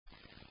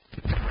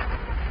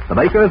The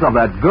makers of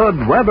that good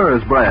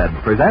Weber's bread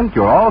present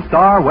your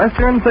all-star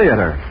Western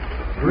Theater.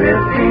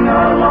 Drifting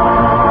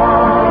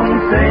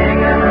along,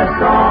 singing a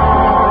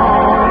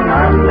song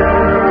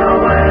under a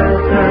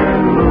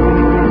western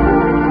moon.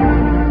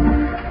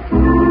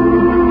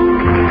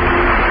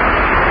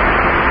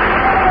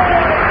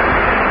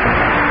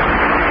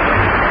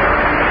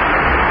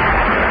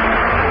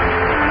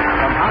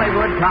 From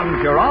Hollywood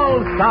comes your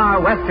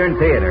all-star Western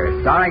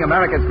Theater, starring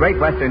America's great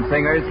Western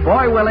singers,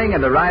 Foy Willing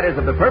and the Riders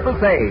of the Purple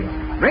Sage,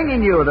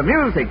 bringing you the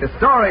music, the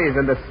stories,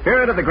 and the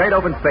spirit of the great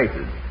open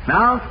spaces.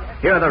 Now,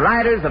 here are the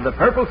Riders of the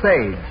Purple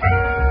Sage.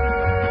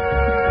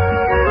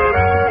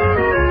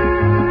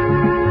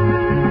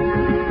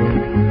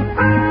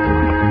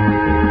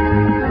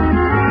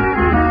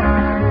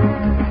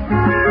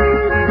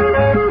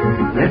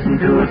 Listen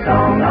to a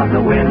song of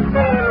the wind.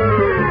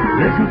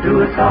 Listen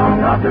to a song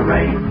of the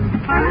rain.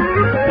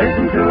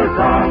 Listen to a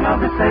song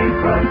of the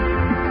sagebrush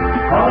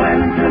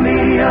calling to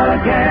me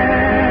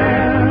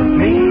again.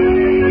 Me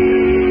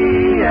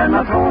and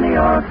my pony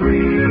are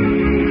free.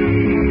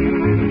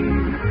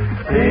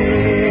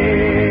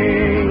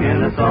 Singing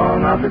the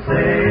song of the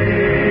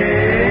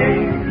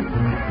sage.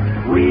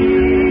 We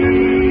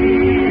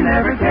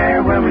never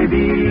care where we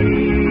be.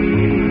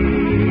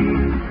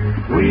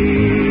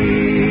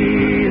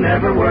 We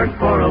never work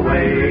for a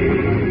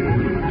wage.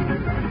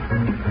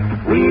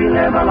 We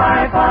live a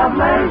life of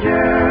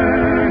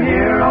leisure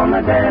here on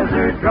the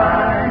desert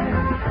drive.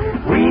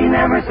 We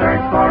never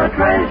search for a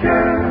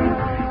treasure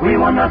we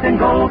want nothing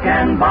gold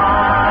can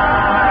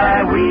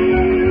buy. We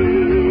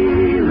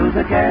lose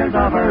the cares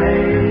of our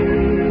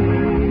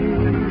age,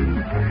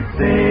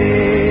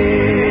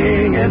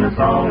 singing the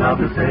song of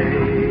the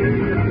sage.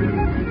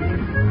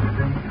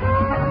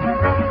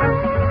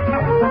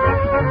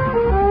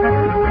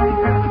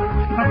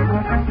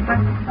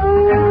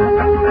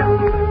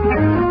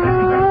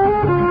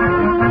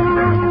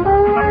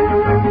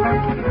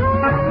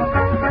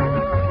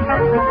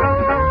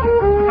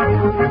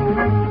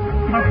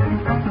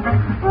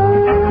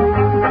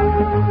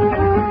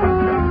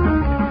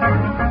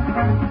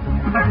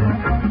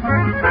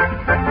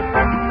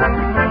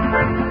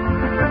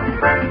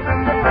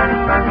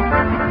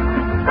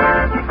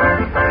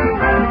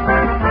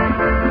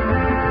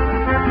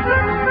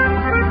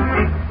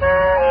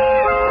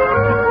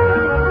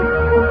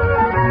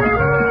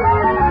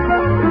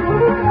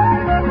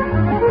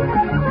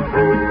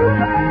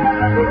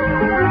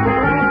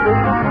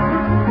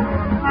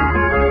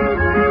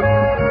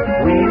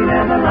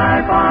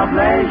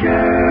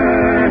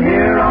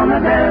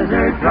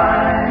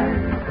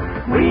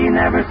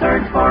 Never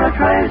search for a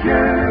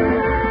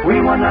treasure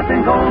we want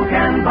nothing gold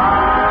can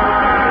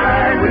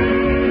buy. We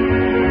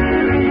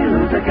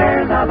lose the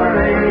cares of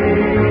our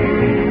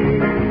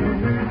age,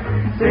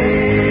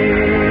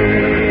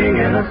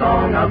 singing a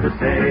song of the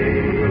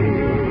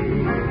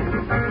sage,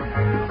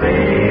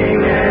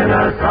 singing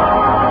a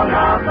song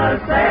of the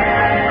sage.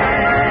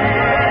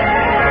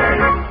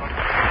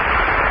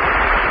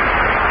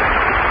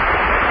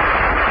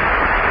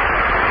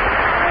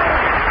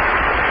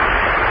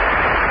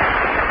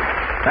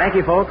 Thank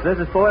you, folks. This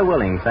is Foy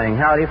Willing saying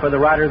howdy for the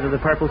Riders of the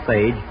Purple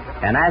Sage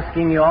and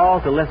asking you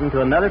all to listen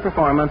to another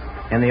performance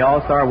in the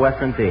All-Star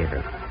Western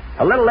Theater.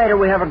 A little later,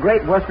 we have a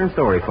great Western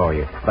story for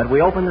you, but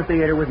we open the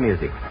theater with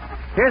music.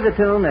 Here's a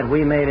tune that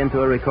we made into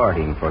a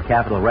recording for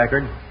Capitol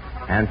Records,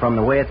 and from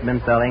the way it's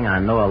been selling, I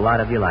know a lot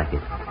of you like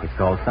it. It's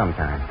called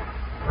Sometime.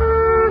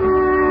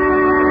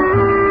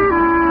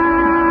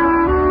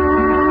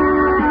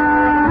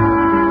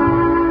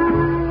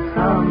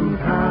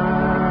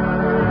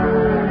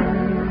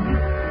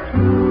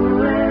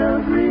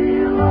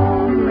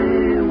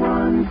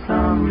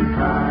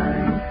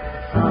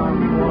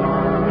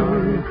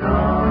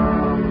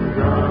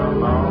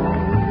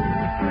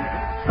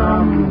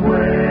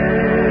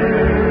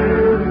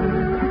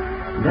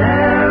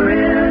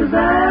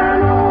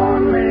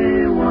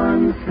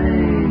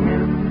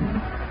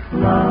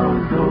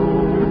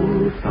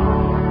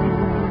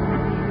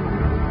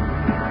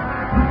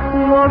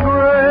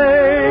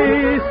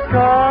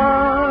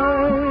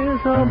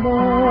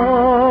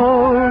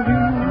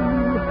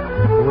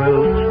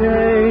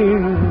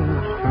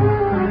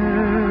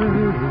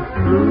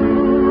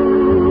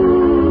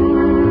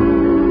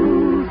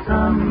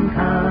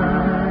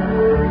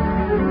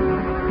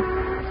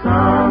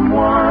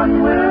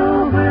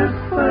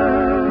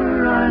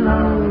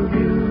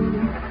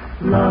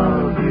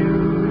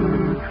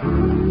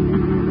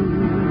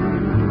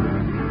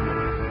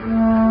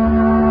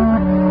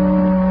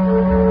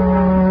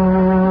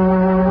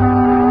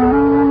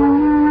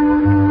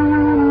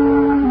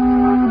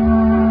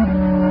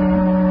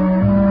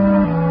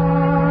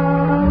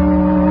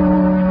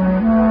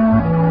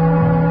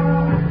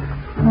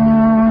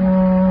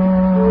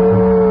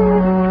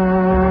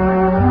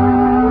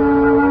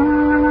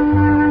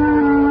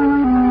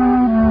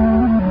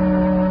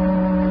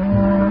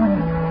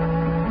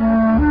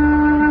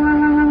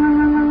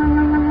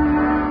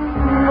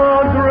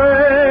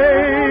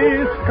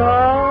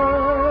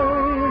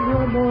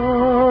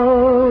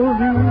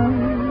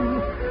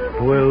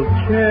 Will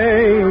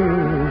change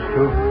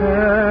to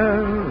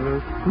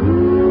Paris.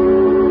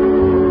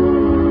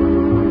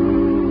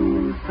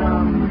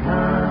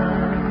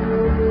 Sometime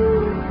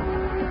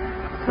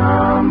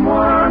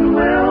someone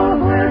will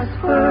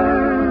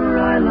whisper,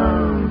 I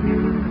love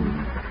you,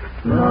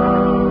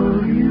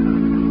 love you.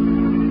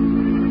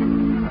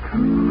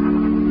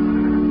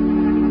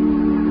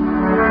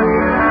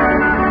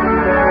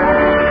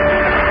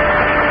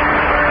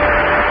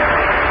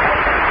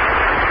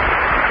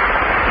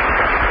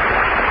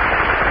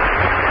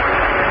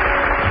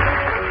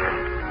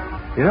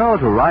 You know,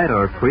 to write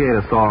or create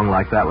a song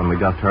like that one we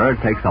just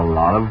heard takes a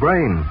lot of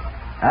brains.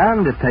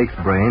 And it takes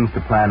brains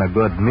to plan a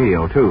good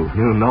meal, too.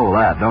 You know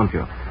that, don't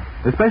you?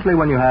 Especially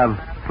when you have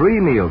 3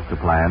 meals to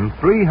plan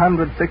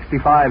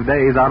 365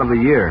 days out of the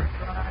year.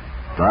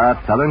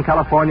 But Southern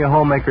California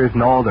homemakers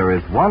know there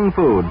is one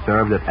food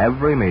served at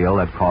every meal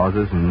that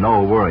causes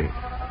no worry.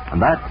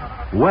 And that's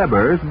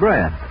Weber's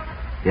bread.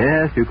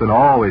 Yes, you can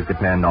always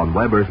depend on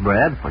Weber's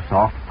bread for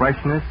soft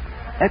freshness,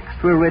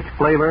 extra rich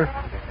flavor,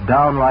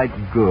 downright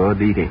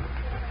good eating.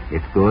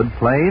 It's good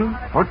plain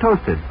or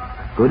toasted,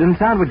 good in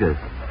sandwiches.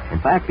 In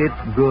fact,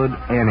 it's good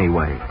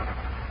anyway.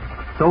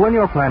 So when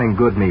you're planning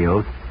good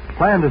meals,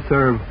 plan to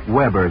serve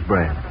Weber's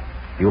bread.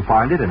 You'll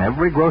find it in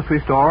every grocery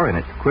store in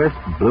its crisp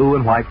blue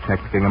and white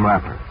checked gingham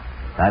wrapper.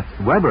 That's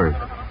Weber's.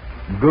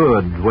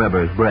 Good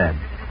Weber's bread.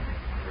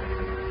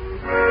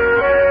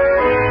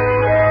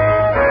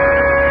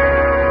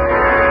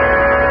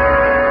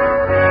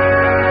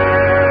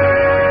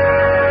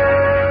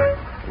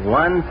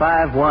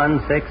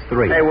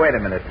 15163. Hey, wait a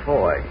minute,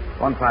 boy.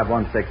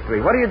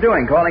 15163. What are you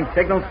doing? Calling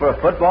signals for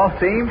a football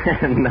team?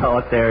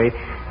 No, Terry.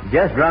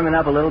 Just drumming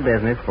up a little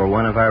business for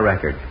one of our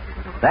records.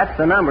 That's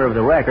the number of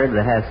the record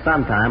that has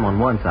Sometime on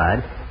one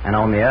side, and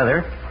on the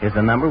other is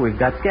the number we've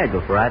got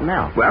scheduled for right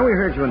now. Well, we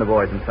heard you and the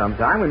boys in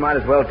Sometime. We might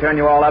as well turn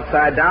you all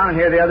upside down and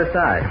hear the other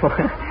side.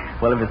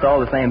 Well, if it's all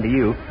the same to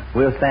you,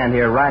 we'll stand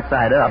here right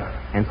side up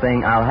and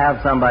sing I'll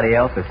Have Somebody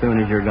Else as Soon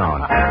as You're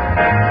Gone.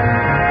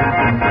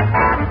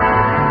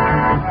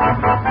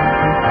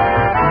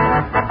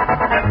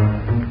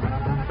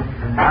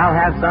 I'll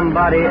have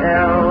somebody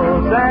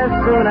else as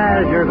soon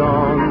as you're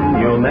gone.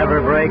 You'll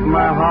never break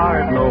my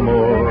heart no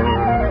more.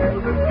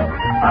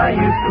 I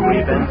used to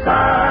weep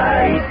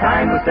inside each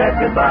time we said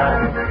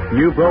goodbye.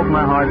 You broke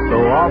my heart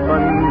so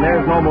often,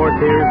 there's no more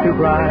tears to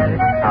cry.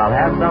 I'll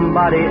have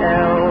somebody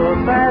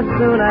else as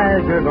soon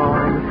as you're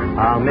gone.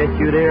 I'll miss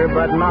you, dear,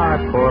 but not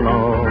for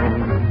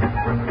long.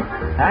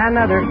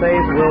 Another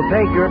face will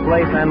take your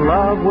place and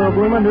love will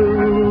bloom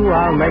anew.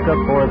 I'll make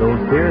up for those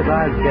tears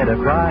I've shed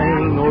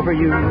a-crying over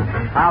you.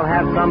 I'll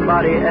have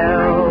somebody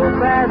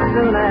else as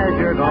soon as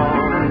you're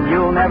gone.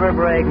 You'll never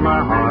break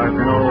my heart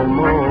no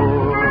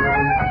more.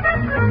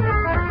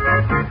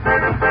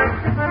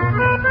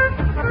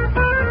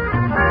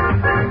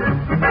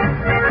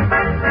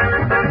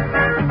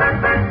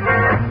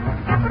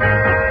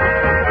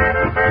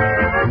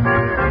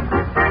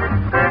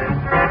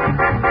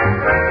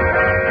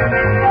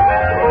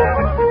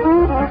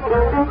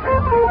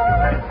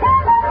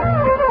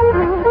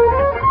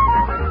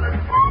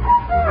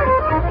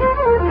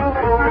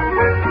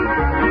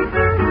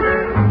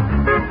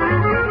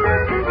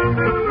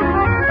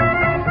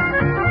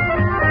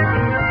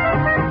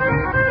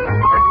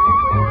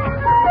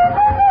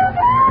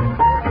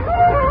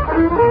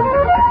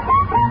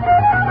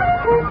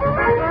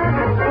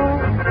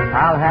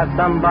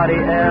 Somebody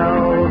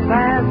else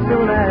as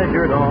soon as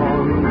you're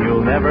gone.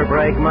 You'll never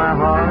break my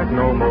heart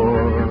no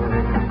more.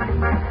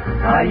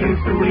 I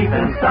used to weep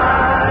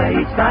inside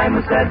each time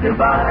we said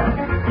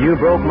goodbye. You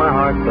broke my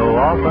heart so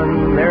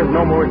often, there's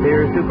no more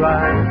tears to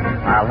cry.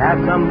 I'll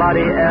have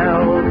somebody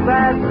else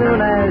as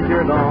soon as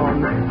you're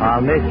gone.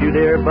 I'll miss you,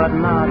 dear, but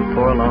not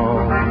for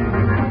long.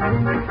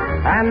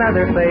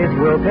 Another face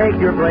will take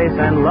your place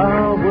and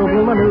love will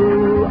bloom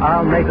anew.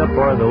 I'll make up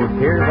for those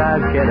tears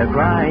I've shed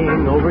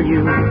a-crying over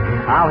you.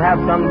 I'll have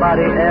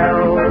somebody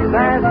else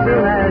as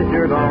soon as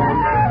you're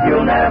gone.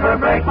 You'll never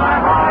break my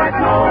heart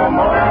no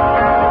more.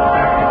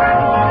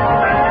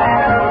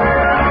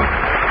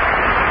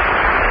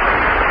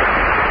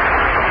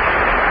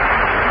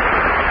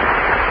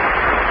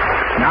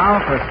 Now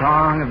for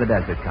Song of the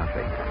Desert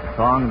Country.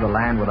 Song of the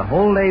land where the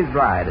whole day's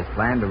ride is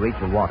planned to reach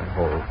a water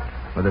hole.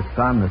 Where the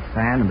sun, the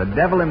sand, and the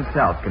devil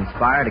himself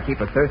conspire to keep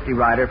a thirsty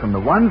rider from the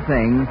one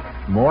thing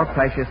more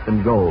precious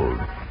than gold,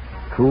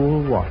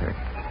 cool water.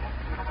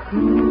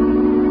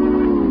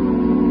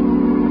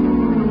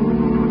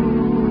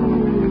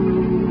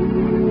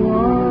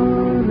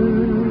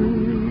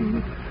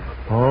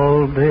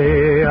 All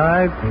day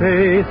I've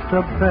faced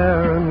a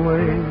barren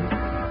waste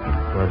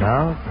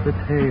without the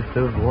taste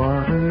of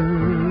water.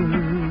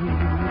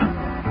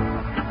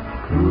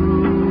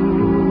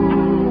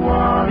 Cool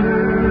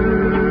water.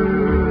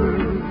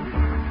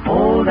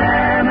 Old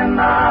Ann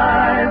and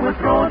I, with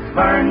throats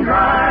burned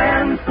dry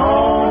and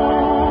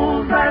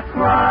souls that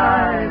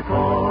cry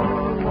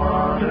for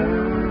water.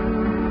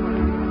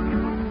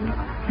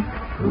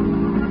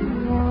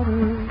 Cool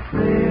water,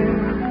 clear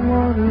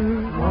water,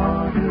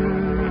 water,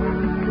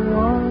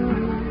 water.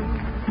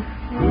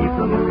 Keep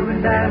the moon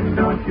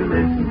don't you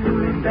listen to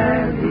him,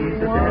 Dan. He's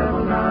the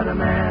devil, not a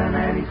man,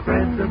 and he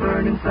spreads the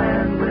burning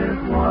sand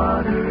with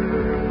water.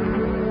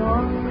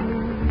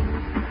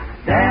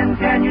 Dan,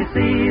 can you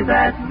see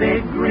that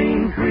big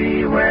green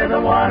tree where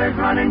the water's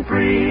running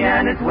free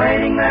and it's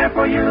waiting there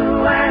for you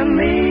and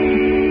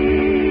me?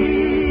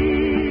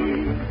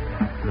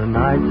 The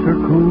nights are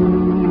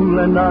cool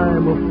and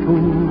I'm a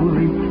fool.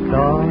 Each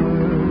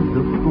star's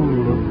a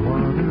pool of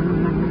water.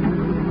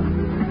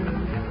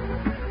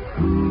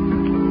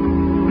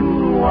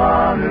 Cool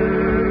water.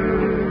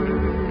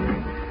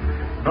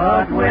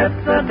 But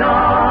with the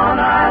dawn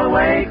I'll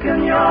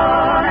waken,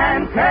 yawn,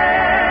 and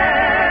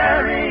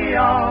carry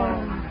on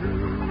to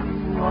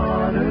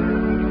water.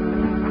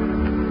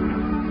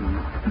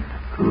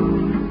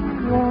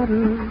 Cool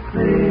water,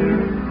 clear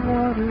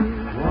water,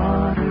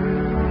 water,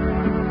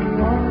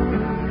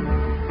 water.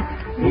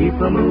 Keep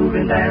a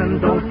moving, Dan,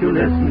 don't you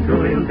listen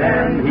to him,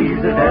 Dan.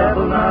 He's the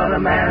devil, not a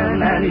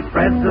man, and he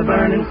spreads the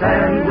burning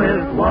sand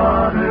with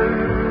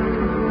water.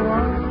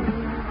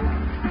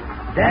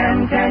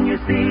 Dan, can you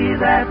see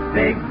that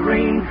big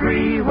green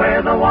tree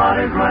where the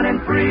water's running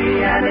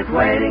free and it's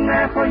waiting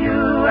there for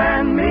you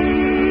and me?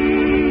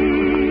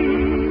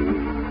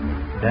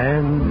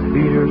 Dan's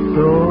feet are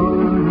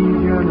sore,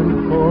 he's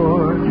yearning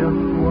for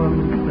just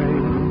one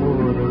thing,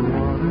 more than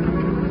water.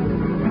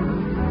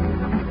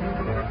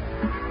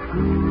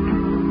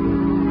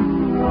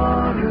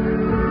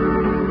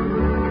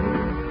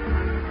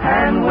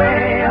 And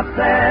way up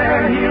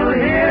there he'll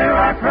hear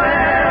our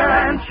prayer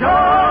and show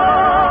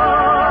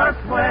us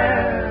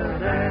where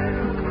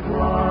there's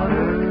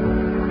water.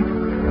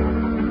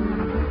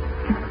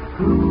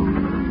 Cool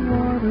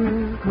water,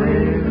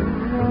 clear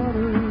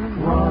water,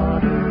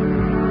 water.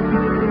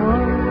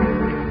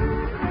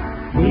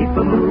 Keep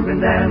a moving,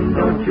 Dan,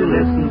 don't you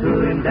listen to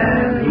him,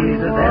 Dan.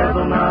 He's a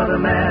devil, not a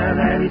man,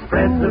 and he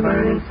spreads the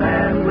burning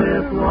sand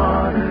with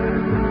water.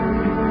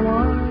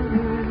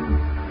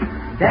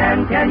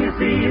 Dan, can you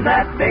see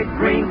that big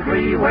green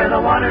tree where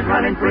the water's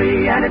running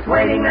free and it's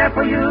waiting there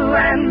for you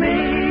and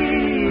me?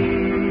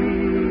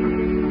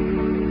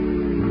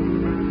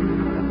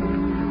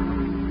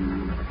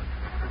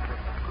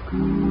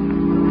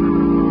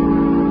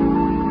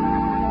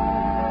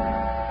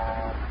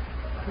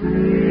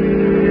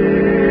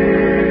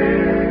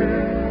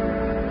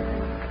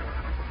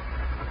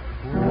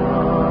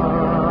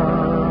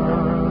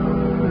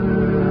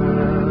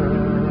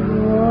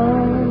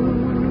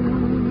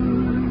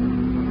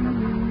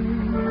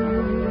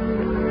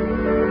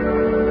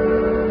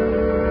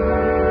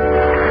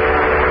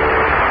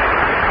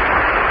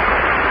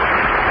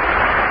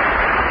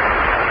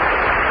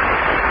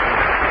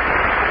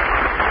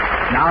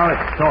 Now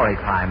it's story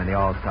time in the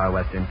All-Star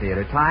Western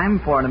Theater. Time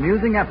for an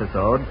amusing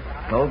episode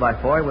told by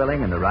Foy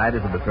Willing and the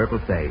Riders of the Purple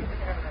Sage.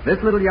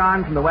 This little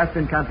yarn from the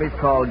Western country is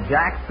called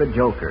Jack the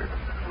Joker.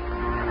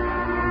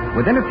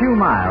 Within a few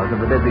miles of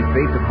the busy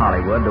streets of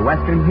Hollywood, the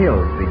Western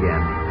hills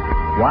begin.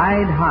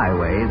 Wide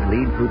highways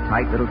lead through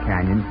tight little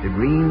canyons to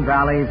green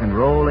valleys and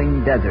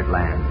rolling desert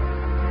lands.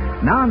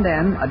 Now and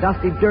then, a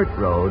dusty dirt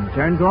road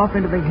turns off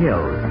into the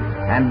hills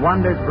and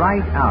wanders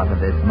right out of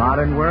this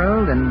modern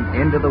world and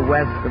into the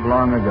west of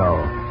long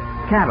ago.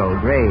 Cattle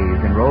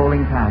graze in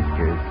rolling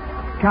pastures.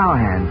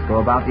 Cowhands go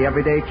about the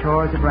everyday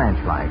chores of ranch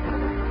life.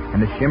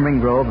 And the shimmering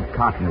grove of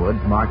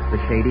cottonwoods marks the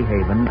shady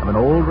haven of an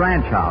old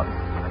ranch house.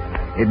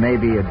 It may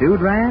be a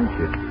dude ranch,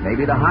 it may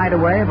be the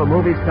hideaway of a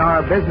movie star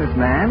or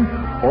businessman,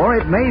 or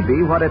it may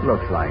be what it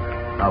looks like,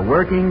 a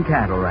working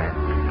cattle ranch,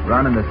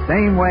 run in the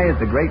same way as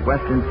the great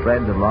western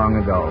spreads of long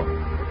ago.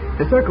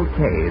 The Circle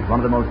K is one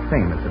of the most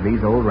famous of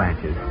these old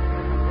ranches.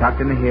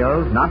 Tucked in the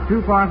hills, not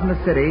too far from the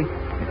city,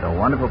 it's a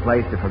wonderful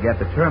place to forget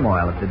the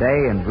turmoil of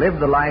today and live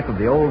the life of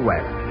the Old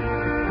West.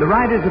 The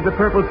Riders of the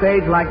Purple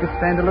Sage like to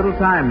spend a little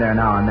time there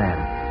now and then.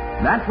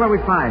 And that's where we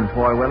find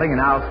Foy Willing and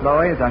Al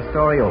Sloey as our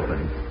story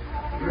opens.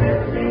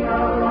 Drifting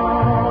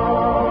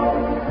along,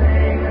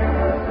 singing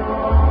a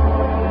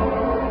song.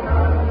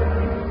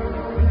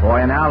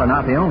 Foy and Al are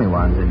not the only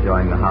ones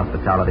enjoying the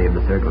hospitality of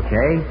the Circle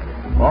K.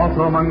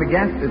 Also among the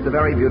guests is the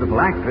very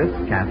beautiful actress,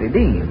 Kathy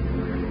Dean.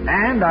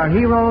 And our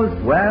heroes,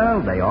 well,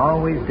 they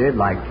always did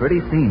like pretty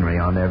scenery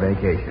on their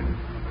vacation.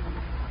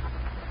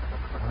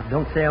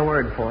 Don't say a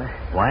word, Foy.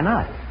 Why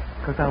not?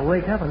 Because I'll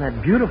wake up and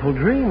that beautiful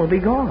dream will be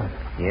gone.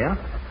 Yeah?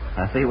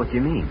 I see what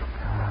you mean.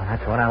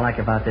 That's what I like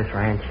about this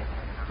ranch.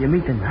 You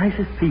meet the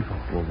nicest people.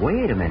 Well,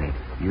 wait a minute.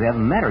 You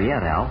haven't met her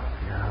yet, Al.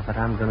 No, but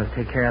I'm going to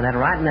take care of that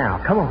right now.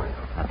 Come on.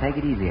 Now, take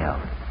it easy,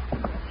 Al.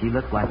 She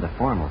looks like the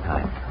formal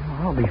type. Oh,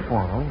 I'll be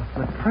formal,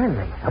 but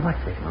friendly. Now,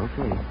 what's this?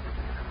 Okay.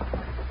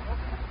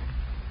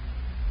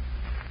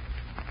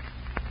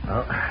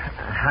 Well,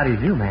 how do you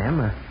do,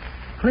 ma'am?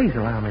 Please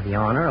allow me the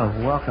honor of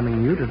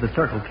welcoming you to the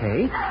Circle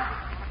K.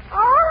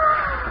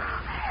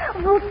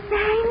 Oh,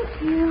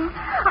 thank you.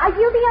 Are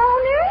you the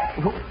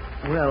owner?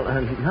 Well,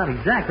 not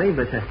exactly,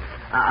 but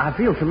I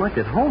feel so much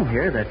at home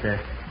here that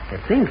it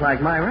seems like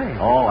my ranch.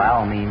 Oh,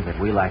 Al means that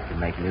we like to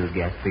make new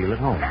guests feel at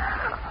home.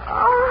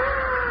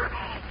 Oh,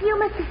 You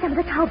must be some of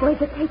the cowboys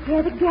that take care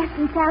of the guests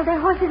and saddle their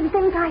horses and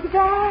things like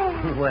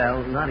that.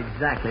 Well, not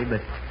exactly,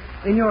 but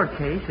in your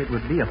case, it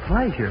would be a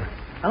pleasure.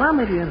 Allow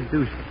me to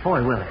introduce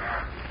Foy Willie.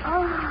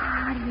 Oh,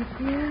 how do you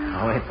do?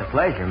 Oh, it's a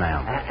pleasure,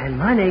 ma'am. And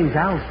my name's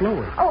Al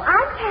Slower. Oh,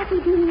 I'm Kathy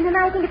Dean, and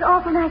I think it's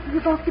awful nice of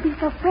you both to be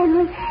so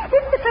friendly.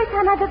 This is the first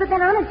time I've ever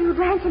been on a dude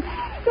ranch, and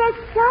there's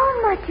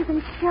so much you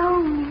can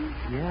show me.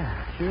 Yeah,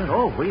 sure.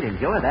 Oh, we'd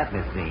enjoy that,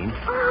 Miss Dean.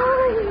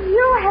 Oh,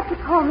 you have to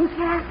call me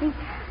Kathy.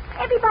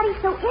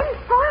 Everybody's so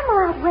informal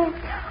out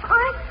west,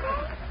 aren't they?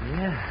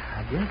 Yeah,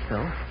 I guess so.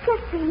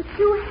 Just being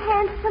two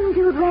handsome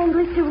dude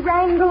wranglers to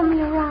wrangle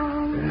me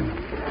around.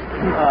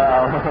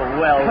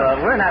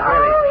 We're not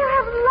really... Oh, you'll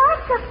have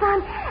lots of fun,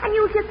 and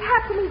you'll just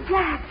have to meet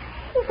Jack.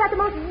 He's got the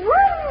most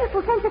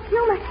wonderful sense of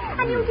humor,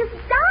 and you'll just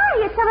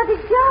die at some of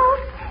his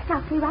jokes.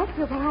 Now, see right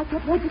here where I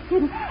get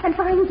registered and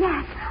find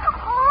Jack.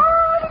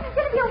 Oh, this is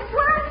going to be a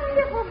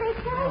wonderful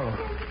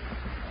vacation.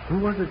 Who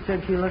was it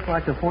said she looked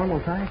like the formal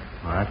type?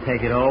 Well, I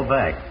take it all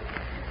back.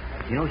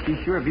 You know, she's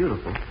sure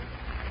beautiful,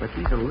 but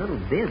she's a little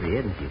busy,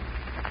 isn't she?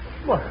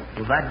 Well,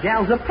 that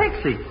gal's a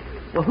pixie.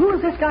 Well, who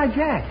is this guy,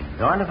 Jack?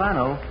 Darned if I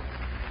know.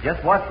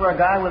 Just watch for a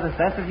guy with a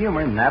sense of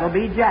humor, and that'll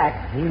be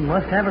Jack. He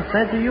must have a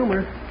sense of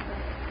humor.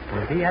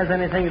 Well, if he has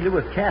anything to do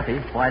with Kathy,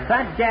 why,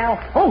 that gal...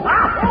 Oh,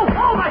 my foot!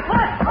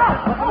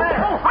 What's the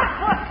matter? Hot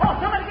foot!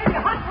 Somebody give me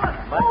a hot foot!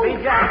 Must be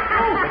Jack,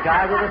 the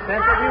guy with a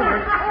sense of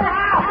humor.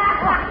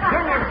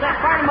 You're near that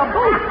part of my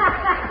boot.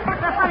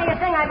 That's the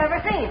funniest thing I've ever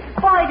seen.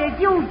 Boy, did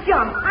you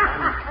jump.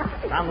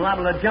 I'm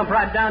liable to jump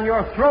right down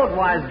your throat,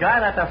 wise guy.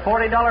 That's a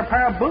 $40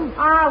 pair of boots.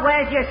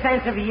 Where's your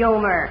sense of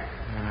humor?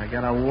 I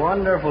got a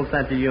wonderful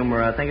sense of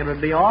humor. I think it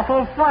would be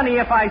awful funny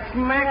if I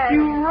smacked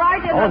you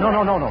right in Oh, the...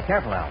 no.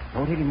 Careful, Al.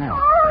 Don't hit him now.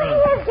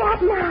 Oh, here's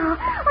Jack now.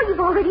 Oh, you've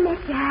already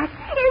met Jack.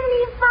 Isn't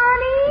he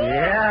funny?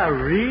 Yeah,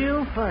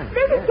 real funny.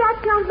 This is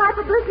Jack Jones, my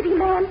publicity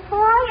man,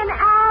 Foy and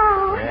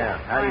Al. Yeah,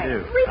 how do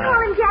you do? We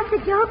call him Jack the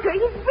Joker.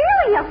 He's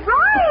really a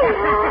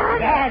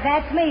riot. Yeah,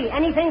 that's me.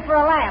 Anything for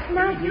a laugh.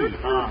 Now, you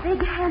two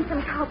big,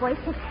 handsome cowboys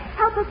can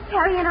help us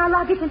carry in our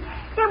luggage, and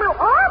then we'll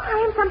all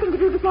find something to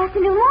do this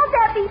afternoon. Won't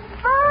that be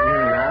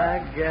fun?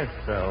 I guess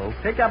so.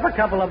 Pick up a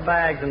couple of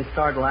bags and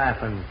start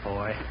laughing,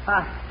 boy.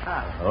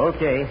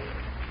 Okay.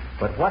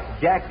 But what's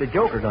Jack the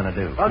Joker going to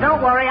do? Well,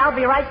 don't worry. I'll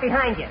be right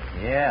behind you.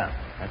 Yeah,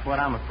 that's what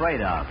I'm afraid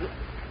of.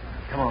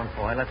 Come on,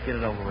 boy. Let's get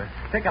it over with.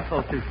 Pick up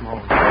those two small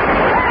ones.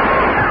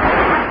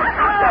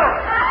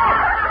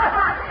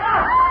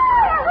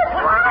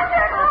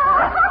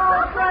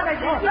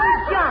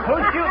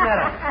 Who's shooting at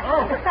us?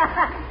 Oh,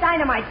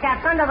 dynamite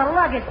caps under the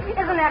luggage.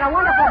 Isn't that a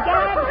wonderful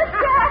gag?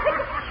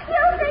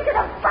 You think of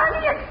the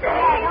funniest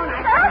thing.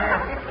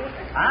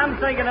 I'm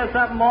thinking of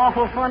something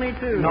awful funny,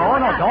 too. No,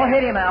 don't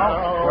hit him, Al.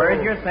 Oh.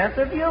 Where's your sense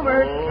of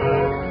humor?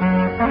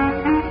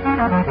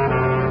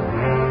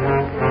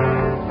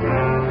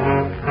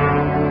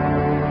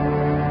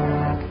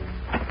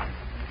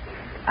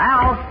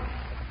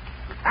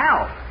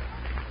 Al!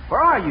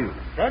 Where are you?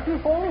 That you,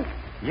 Paul?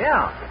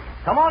 Yeah.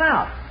 Come on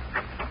out.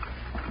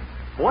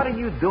 What are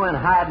you doing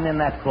hiding in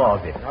that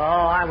closet? Oh,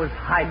 I was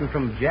hiding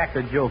from Jack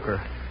the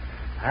Joker.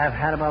 I've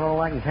had about all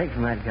I can take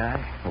from that guy.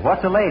 Well,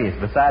 what's the latest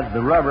besides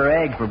the rubber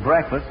egg for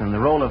breakfast and the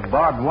roll of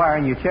barbed wire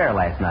in your chair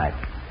last night?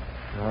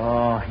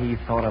 Oh, he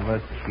thought of a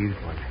cute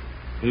one.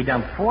 He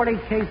dumped 40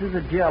 cases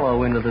of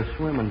Jell-O into the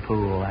swimming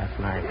pool last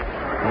night.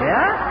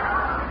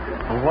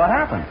 Yeah? Well, what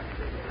happened?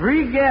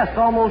 3 guests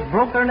almost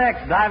broke their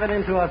necks diving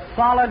into a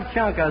solid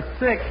chunk of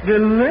 6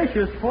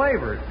 delicious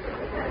flavors.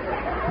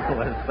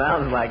 Well, it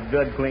sounds like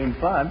good, clean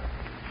fun.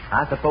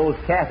 I suppose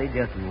Kathy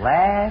just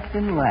laughed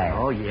and laughed.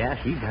 Oh, yeah,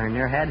 she darn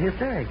near had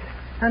hysterics.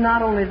 And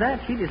not only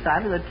that, she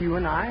decided that you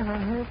and I are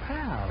her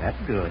pals. That's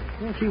good.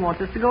 Well, she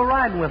wants us to go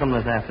riding with them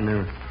this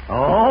afternoon.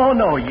 Oh,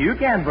 no, you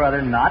can,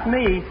 brother, not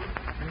me.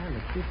 Man,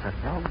 but she's a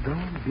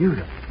doggone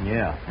beautiful.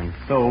 Yeah, and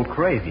so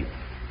crazy.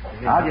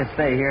 I'll just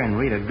stay here and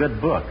read a good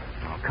book.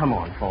 Oh, come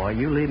on, boy.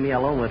 You leave me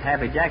alone with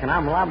Happy Jack, and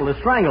I'm liable to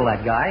strangle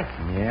that guy.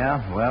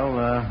 Yeah,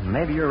 well,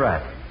 maybe you're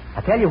right.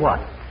 I tell you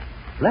what.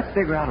 Let's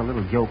figure out a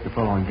little joke to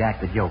pull on Jack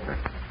the Joker.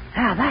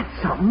 Ah,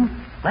 that's something.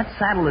 Let's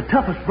saddle the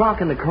toughest bronc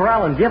in the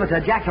corral and give it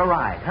to Jack to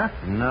ride, huh?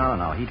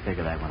 No, he'd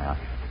figure that one out.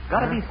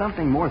 Gotta be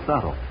something more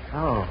subtle.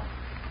 Oh.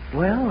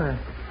 Well,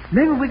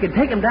 maybe we could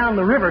take him down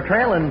the river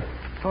trail and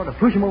sort of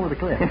push him over the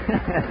cliff.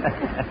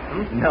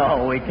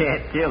 No, we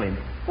can't kill him.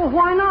 Well,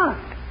 why not?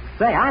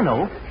 Say, I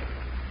know.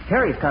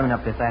 Terry's coming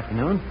up this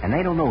afternoon, and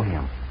they don't know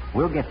him.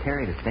 We'll get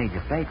Terry to stage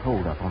a fake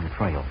holdup on the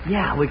trail.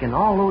 Yeah, we can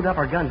all load up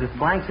our guns with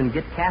blanks and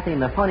get Kathy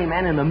and the funny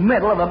man in the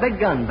middle of a big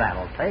gun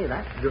battle. Say,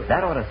 that's good.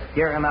 That ought to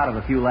scare him out of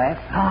a few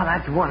laughs. Oh,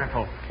 that's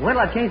wonderful. Wait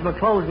till I change my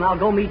clothes and I'll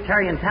go meet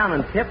Terry in town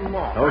and tip him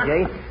off.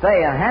 Okay. Huh?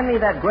 Say, hand me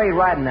that gray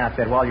riding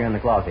outfit while you're in the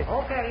closet.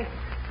 Okay.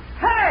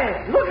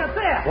 Hey, look at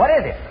this. What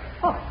is it?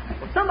 Oh,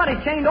 well, somebody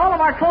chained all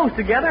of our clothes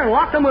together and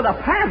locked them with a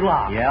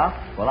padlock. Yeah?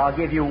 Well, I'll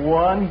give you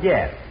one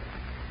guess.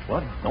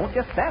 Well, don't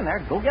just stand there.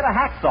 Go get a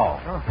hacksaw.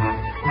 Oh.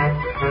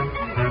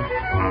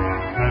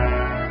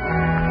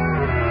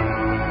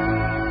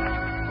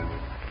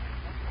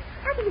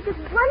 How do you it's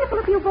just wonderful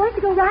of you boys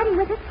to go riding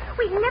with us.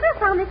 We'd never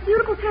found this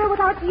beautiful trail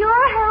without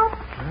your help.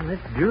 Well,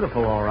 it's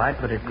beautiful, all right,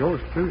 but it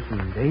goes through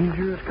some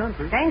dangerous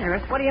country.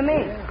 Dangerous? What do you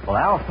mean? Well,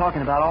 Al's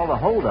talking about all the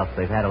holdups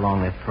they've had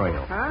along this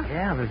trail. Huh?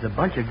 Yeah, there's a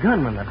bunch of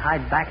gunmen that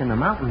hide back in the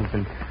mountains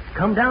and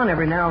come down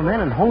every now and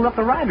then and hold up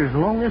the riders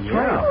along this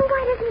trail. Oh,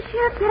 why doesn't the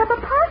sheriff get up a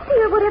posse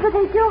or whatever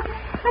they do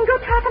and go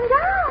track them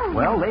down?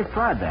 Well, they've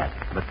tried that,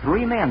 but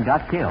 3 men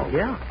got killed.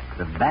 Yeah.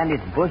 The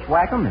bandits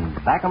bushwhack them and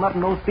back them up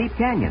in those steep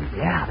canyons.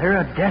 Yeah, they're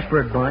a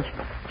desperate bunch.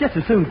 Just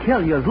as soon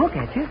kill you as look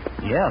at you.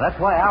 Yeah, that's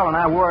why Al and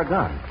I wore a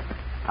gun.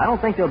 I don't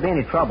think there'll be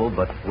any trouble,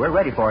 but we're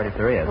ready for it if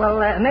there is.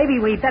 Well, maybe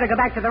we'd better go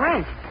back to the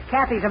ranch.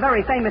 Kathy's a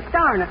very famous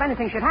star, and if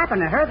anything should happen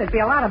to her, there'd be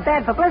a lot of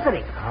bad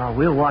publicity. Oh,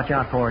 we'll watch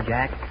out for her,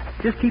 Jack.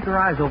 Just keep your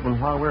eyes open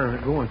while we're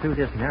going through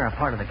this narrow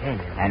part of the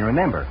canyon. And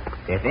remember,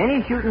 if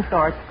any shooting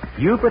starts,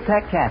 you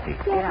protect Kathy.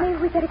 Yes, maybe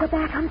we better go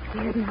back. I'm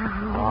scared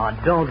now.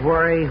 Oh, don't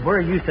worry.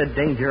 We're used to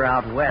danger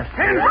out west.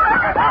 Stay on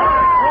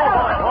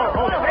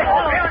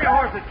your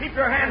horses. Keep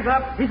your hands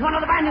up. He's one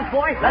of the bandits,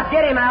 boy. Let's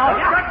get him, Al.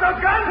 You got no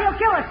gun? He'll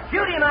kill us.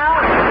 Shoot him,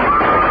 Al.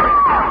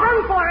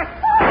 Run for it.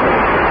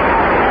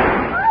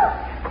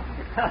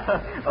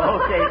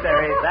 Okay,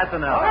 Terry, that's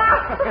enough.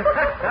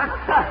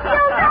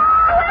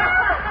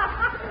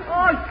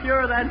 Oh,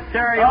 sure, that's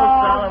Terry Oh,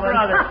 O'Sullivan.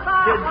 brother.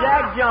 Did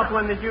Jack jump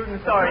when the shooting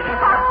started?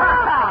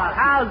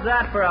 How's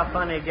that for a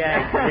funny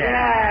gag,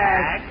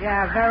 Jack?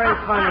 Yeah, very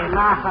funny.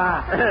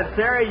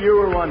 Terry, you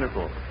were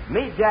wonderful.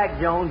 Meet Jack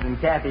Jones and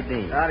Kathy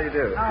Dean. How do you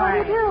do? How do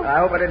you do? I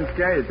hope I didn't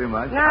scare you too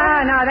much. No,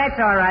 that's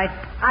all right.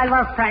 I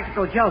love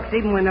practical jokes,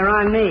 even when they're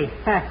on me.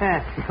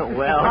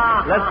 Well,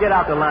 let's get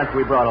out the lunch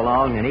we brought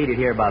along and eat it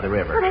here by the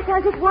river. Oh, that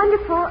sounds just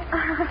wonderful.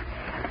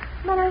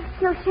 But I'm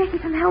still shaky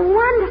from how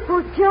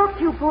wonderful joke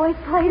you boys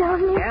played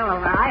on me.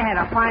 Well, I had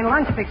a fine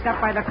lunch fixed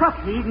up by the cook.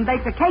 He even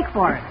baked a cake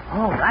for it.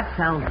 Oh, that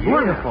sounds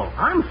wonderful.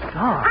 I'm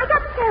starved. I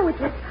got the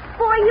sandwiches.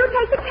 Boy, you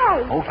take the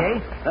cake.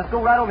 Okay, let's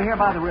go right over here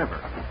by the river.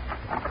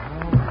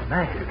 Oh,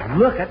 man,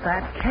 look at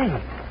that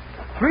cake.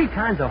 3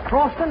 kinds of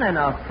frosting and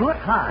a foot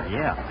high.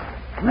 Yeah.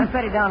 Let's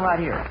set it down right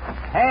here.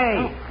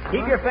 Hey,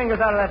 keep your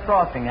fingers out of that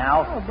frosting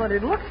now. Oh, but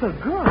it looks so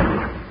good.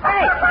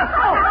 Hey!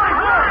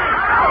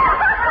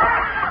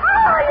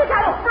 Oh, you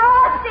got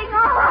frosting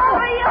all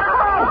over you.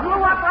 Oh,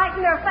 blew up right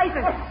in their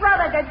faces.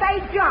 Brother, did they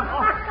jump?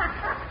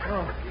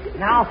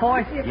 Now,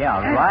 boys?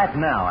 Yeah, right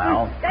now,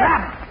 Al.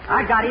 Grab him.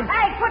 I got him.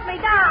 Hey, put me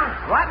down.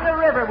 Right in the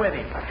river with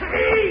him.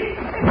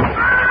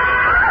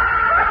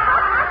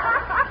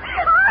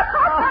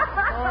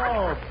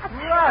 Oh,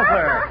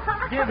 brother.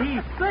 Did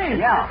he sing?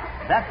 Yeah,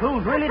 that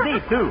pool's really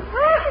deep, too.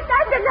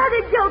 That's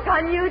another joke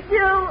on you,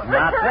 too.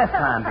 Not this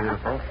time,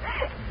 beautiful.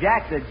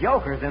 Jack the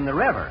Joker's in the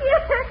river.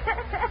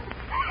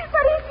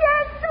 But he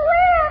can't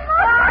swim.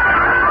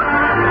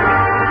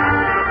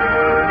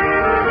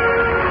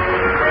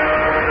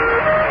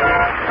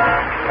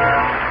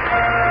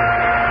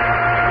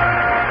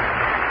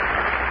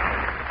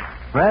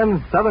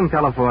 Friends, Southern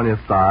California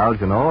styles,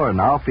 you know, are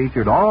now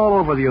featured all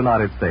over the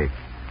United States,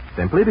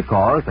 simply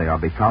because they are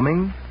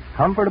becoming,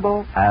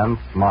 comfortable, and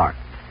smart.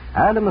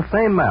 And in the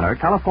same manner,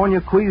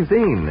 California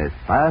cuisine is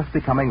fast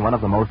becoming one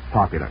of the most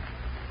popular.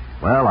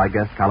 Well, I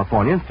guess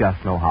Californians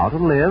just know how to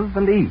live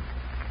and eat.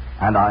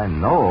 And I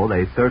know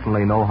they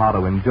certainly know how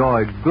to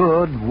enjoy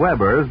good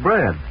Weber's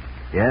bread.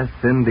 Yes,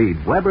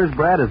 indeed. Weber's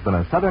bread has been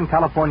a Southern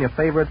California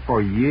favorite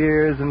for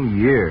years and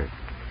years.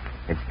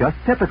 It's just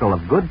typical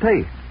of good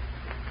taste.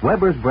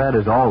 Weber's bread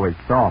is always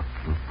soft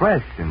and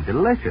fresh and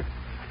delicious.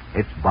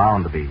 It's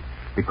bound to be,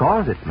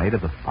 because it's made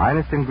of the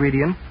finest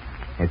ingredients.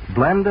 It's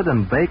blended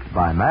and baked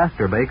by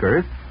master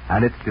bakers,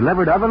 and it's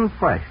delivered oven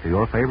fresh to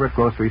your favorite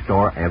grocery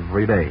store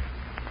every day.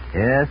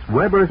 Yes,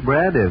 Weber's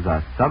bread is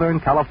a Southern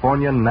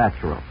California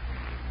natural.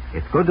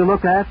 It's good to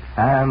look at,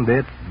 and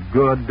it's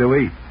good to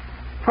eat.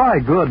 Try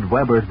good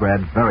Weber's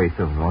bread very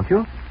soon, won't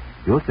you?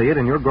 You'll see it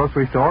in your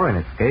grocery store in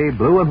its gay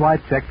blue and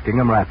white checked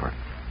gingham wrapper.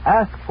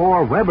 Ask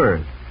for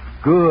Weber's.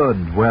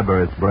 Good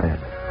Weber's bread.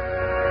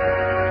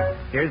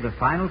 Here's the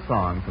final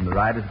song from the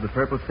Riders of the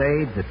Purple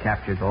Sage that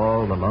captures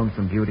all the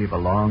lonesome beauty of a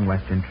long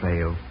western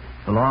trail.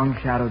 The long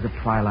shadows of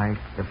twilight,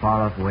 the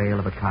far-off wail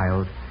of a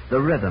coyote, the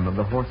rhythm of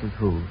the horse's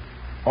hooves.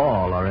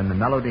 All are in the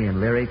melody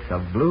and lyrics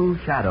of Blue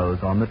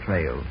Shadows on the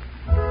Trail.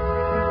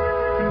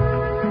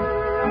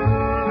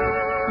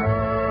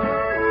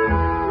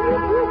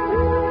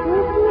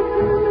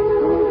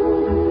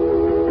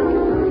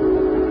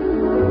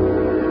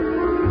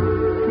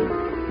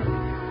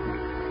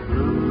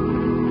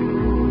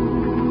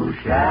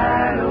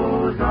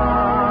 Shadows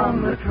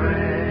on the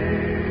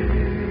trail,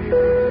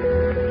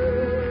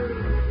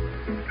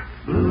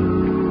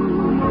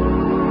 blue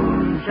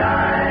moon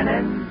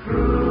shining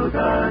through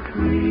the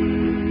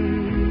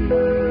trees,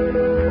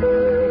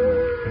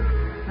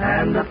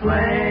 and the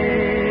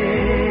plaintive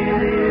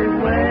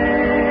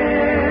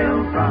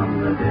wail from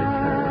the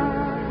distance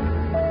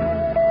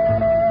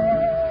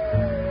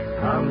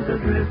comes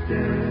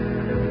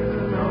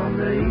a-drifting on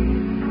the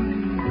evening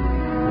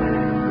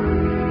breeze.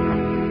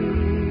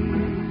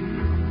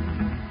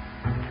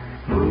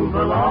 Move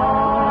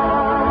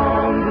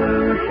along,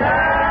 blue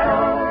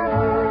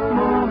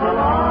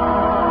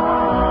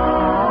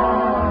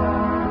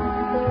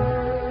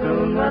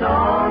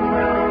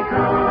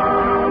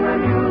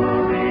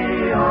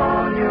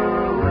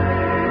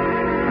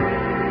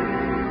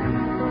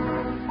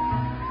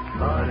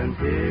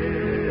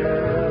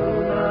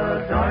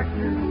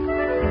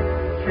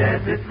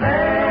sheds its veil,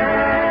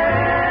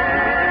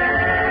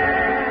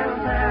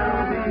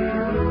 there'll be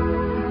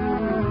blue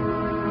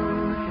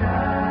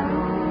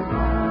shadows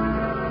on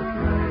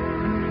the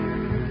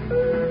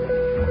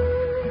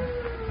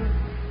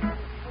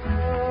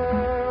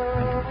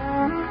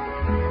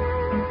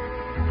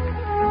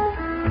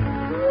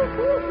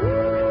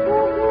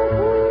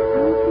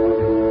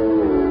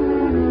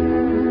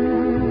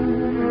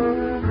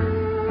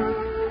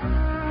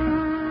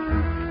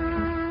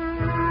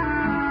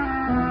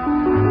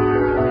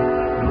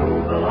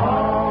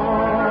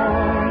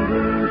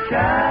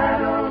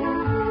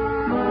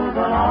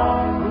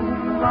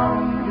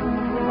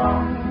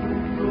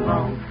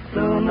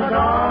soon the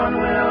dawn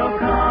will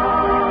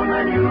come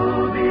and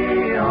you'll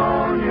be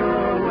on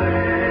your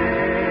way.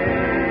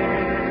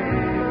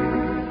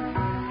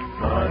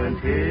 But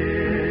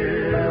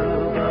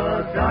until the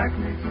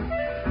darkness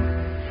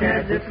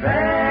sheds its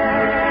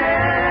veil,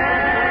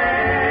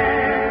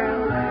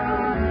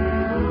 there'll be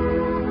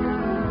blue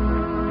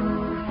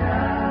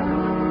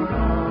shadows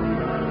on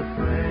the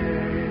trail.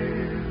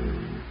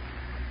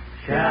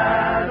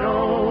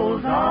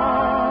 Shadows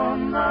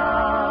on the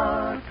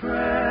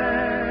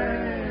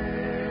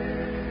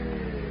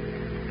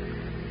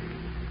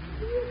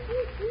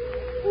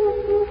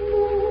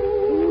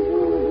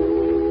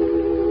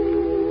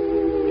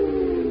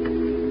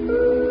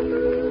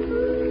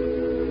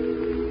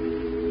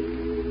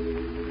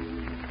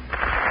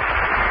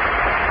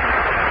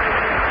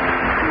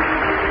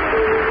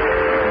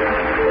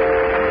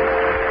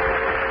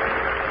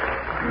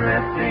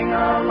drifting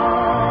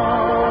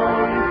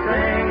along,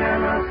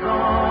 singing a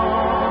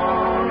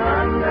song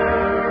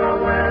under a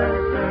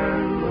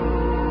western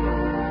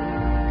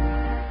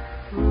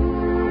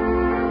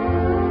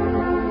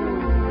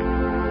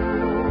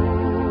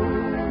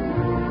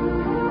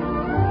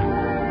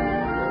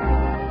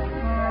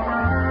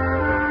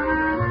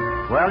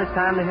Well, it's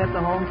time to hit the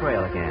home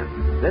trail again.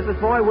 This is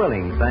Foy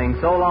Willing saying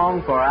so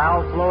long for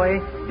Al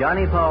Floyd,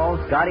 Johnny Paul,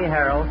 Scotty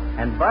Harrell,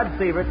 and Bud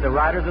Sievert, the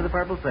Riders of the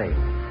Purple Sage.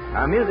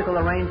 Our musical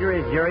arranger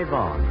is Jerry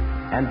Vaughn,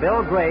 and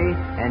Bill Gray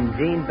and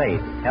Gene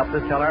Bates helped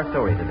us tell our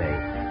story today.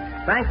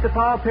 Thanks to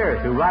Paul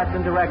Pierce, who writes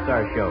and directs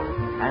our show,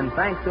 and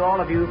thanks to all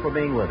of you for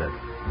being with us.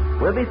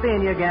 We'll be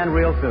seeing you again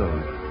real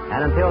soon.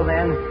 And until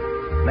then,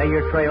 may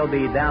your trail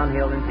be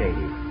downhill and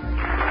shady.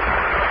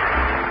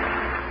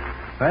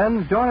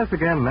 Friends, join us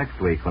again next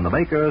week when the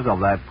makers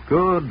of that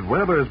good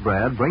Wilbur's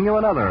bread bring you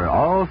another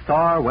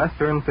all-star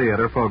Western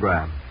theater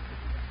program.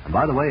 And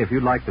by the way, if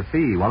you'd like to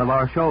see one of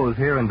our shows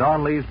here in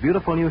Don Lee's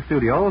beautiful new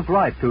studios,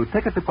 write to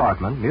Ticket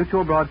Department,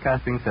 Mutual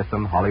Broadcasting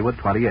System, Hollywood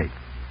 28.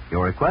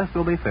 Your request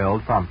will be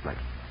filled promptly.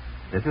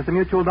 This is the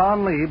Mutual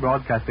Don Lee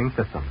Broadcasting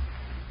System.